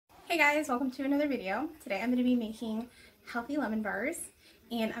Hey guys, welcome to another video. Today I'm going to be making healthy lemon bars,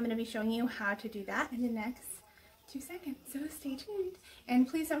 and I'm going to be showing you how to do that in the next 2 seconds, so stay tuned. And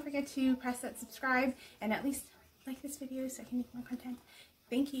please don't forget to press that subscribe and at least like this video so I can make more content.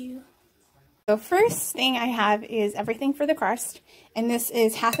 Thank you. So first thing I have is everything for the crust, and this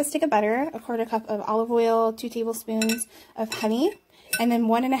is half a stick of butter, a quarter cup of olive oil, 2 tablespoons of honey, and then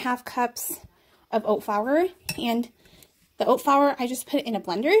 1.5 cups of oat flour. And the oat flour, I just put it in a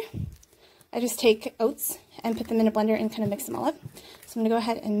blender. I just take oats and put them in a blender and kind of mix them all up. So I'm going to go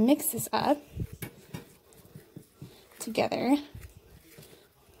ahead and mix this up together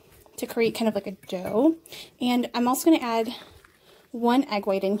to create kind of like a dough. And I'm also going to add 1 egg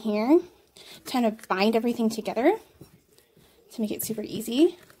white in here to kind of bind everything together to make it super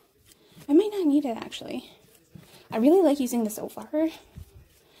easy. I might not need it actually. I really like using this oat flour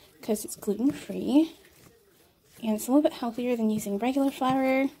because it's gluten-free. And it's a little bit healthier than using regular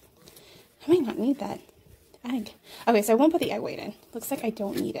flour. I might not need that egg. Okay, so I won't put the egg white in. Looks like I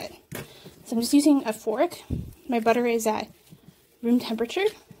don't need it. So I'm just using a fork. My butter is at room temperature.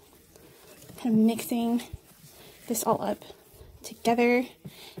 Kind of mixing this all up together.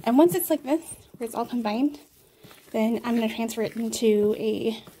 And once it's like this, where it's all combined, then I'm going to transfer it into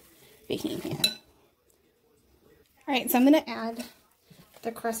a baking pan. Alright, so I'm going to add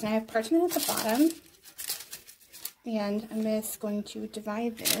the crust, and I have parchment at the bottom. And I'm just going to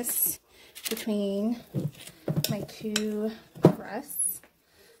divide this between my 2 crusts.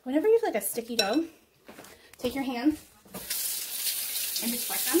 Whenever you have like a sticky dough, take your hands and just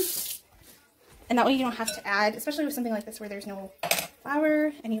flex them. And that way you don't have to add, especially with something like this where there's no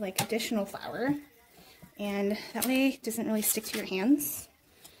flour, any like additional flour. And that way it doesn't really stick to your hands.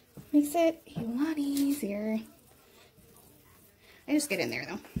 Makes it a lot easier. I just get in there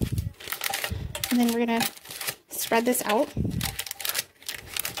though. And then we're gonna spread this out.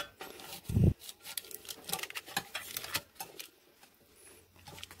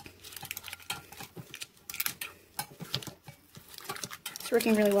 It's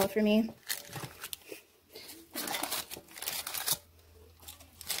working really well for me.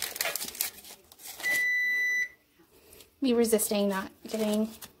 Me resisting not getting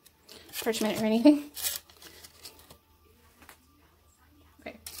parchment or anything.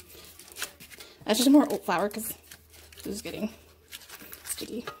 Okay. That's just more oat flour because this is getting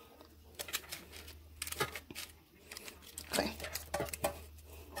sticky. Okay.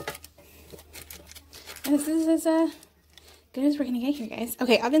 And this is as good as we're gonna get here, guys.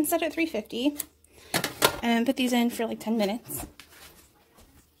 Okay, oven set at 350. And put these in for like 10 minutes.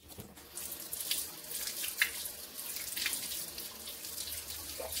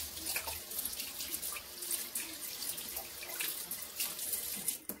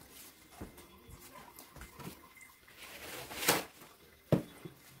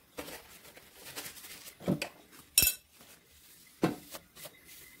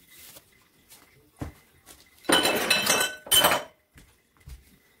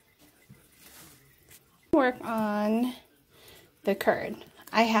 Work on the curd.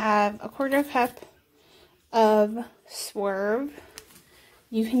 I have a quarter cup of Swerve.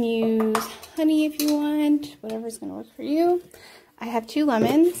 You can use honey if you want, whatever's going to work for you. I have 2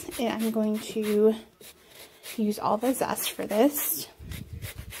 lemons, and I'm going to use all the zest for this.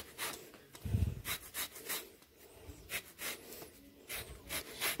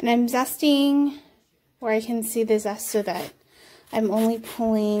 And I'm zesting where I can see the zest so that I'm only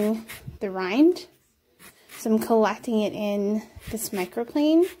pulling the rind. So I'm collecting it in this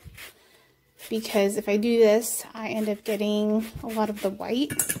microplane, because if I do this, I end up getting a lot of the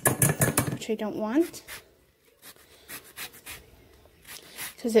white, which I don't want,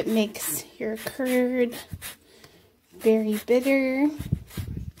 because it makes your curd very bitter.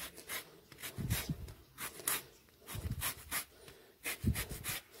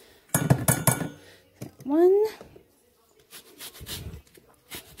 One.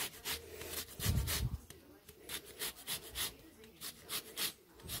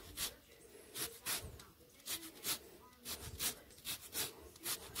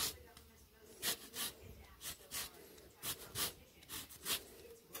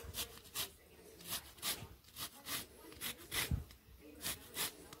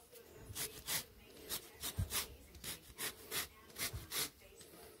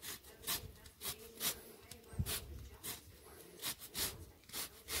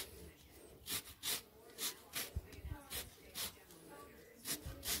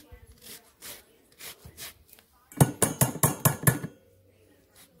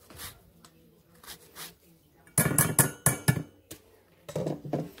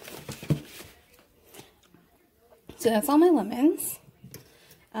 So that's all my lemons.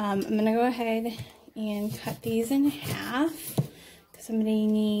 I'm going to go ahead and cut these in half because I'm going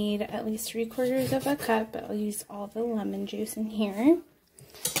to need at least 3/4 of a cup, but I'll use all the lemon juice in here.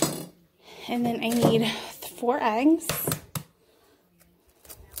 And then I need 4 eggs.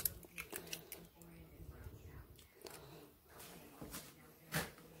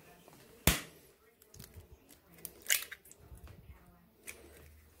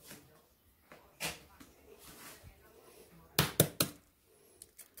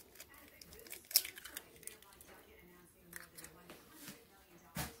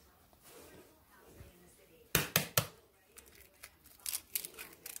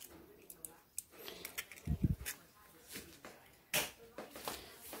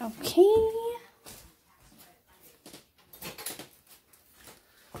 Okay.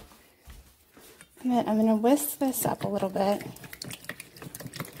 And then I'm going to whisk this up a little bit.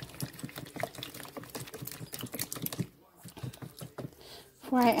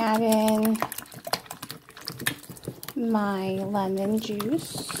 Before I add in my lemon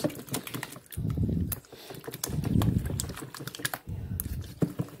juice.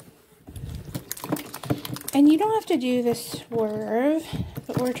 And you don't have to do the swerve,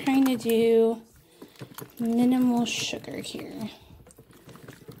 but we're trying to do minimal sugar here.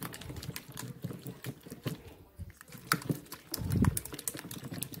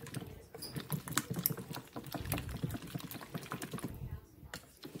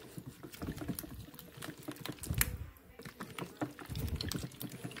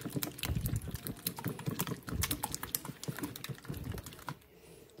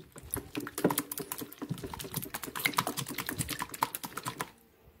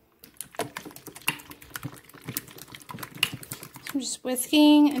 I'm just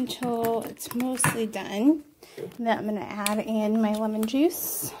whisking until it's mostly done. And then I'm going to add in my lemon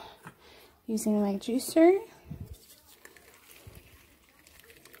juice using my juicer.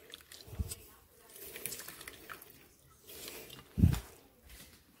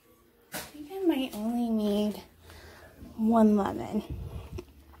 I think I might only need 1 lemon.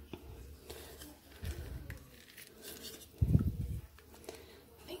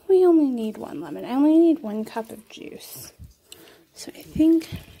 I think we only need 1 lemon. I only need 1 cup of juice. So I think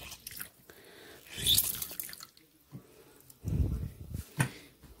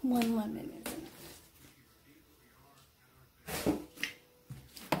one lemon is enough.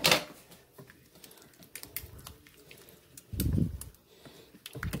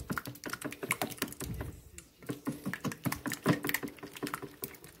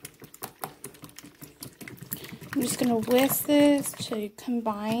 I'm just going to whisk this to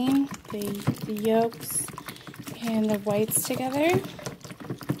combine the yolks and the whites together.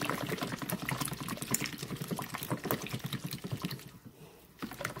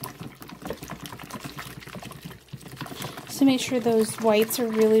 So make sure those whites are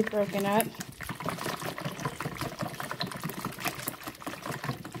really broken up.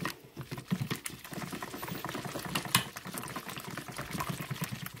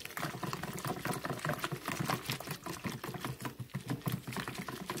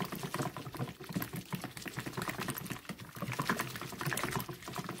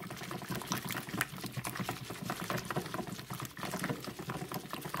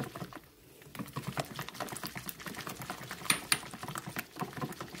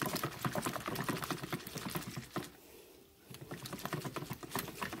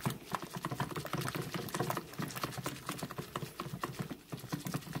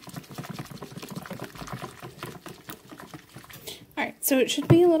 Alright, so it should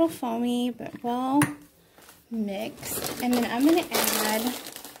be a little foamy, but well mixed. And then I'm going to add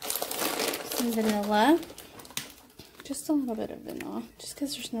some vanilla. Just a little bit of vanilla, just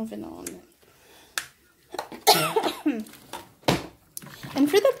because there's no vanilla in it. And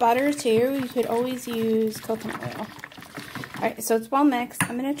for the butter too, you could always use coconut oil. Alright, so it's well mixed.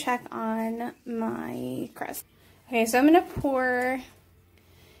 I'm going to check on my crust. Okay, so I'm going to pour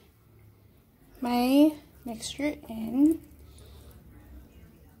my mixture in.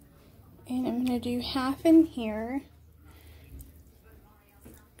 And I'm going to do half in here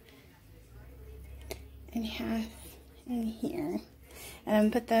and half in here. And I'm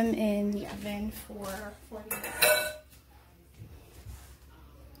going to put them in the oven for 40 minutes.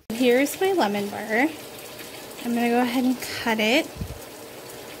 Here's my lemon bar. I'm going to go ahead and cut it.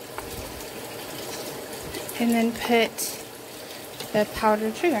 And then put the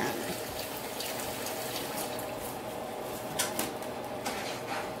powdered sugar on it.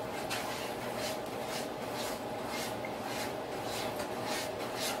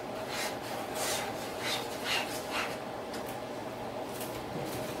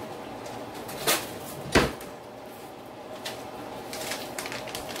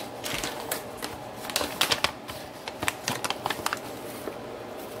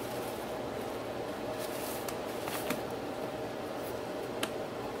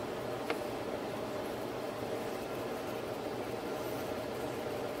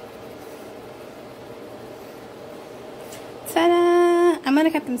 I'm going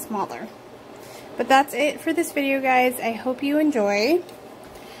to cut them smaller. But that's it for this video, guys. I hope you enjoy.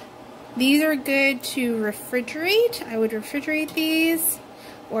 These are good to refrigerate. I would refrigerate these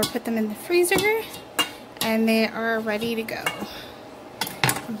or put them in the freezer, and they are ready to go.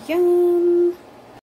 Yum!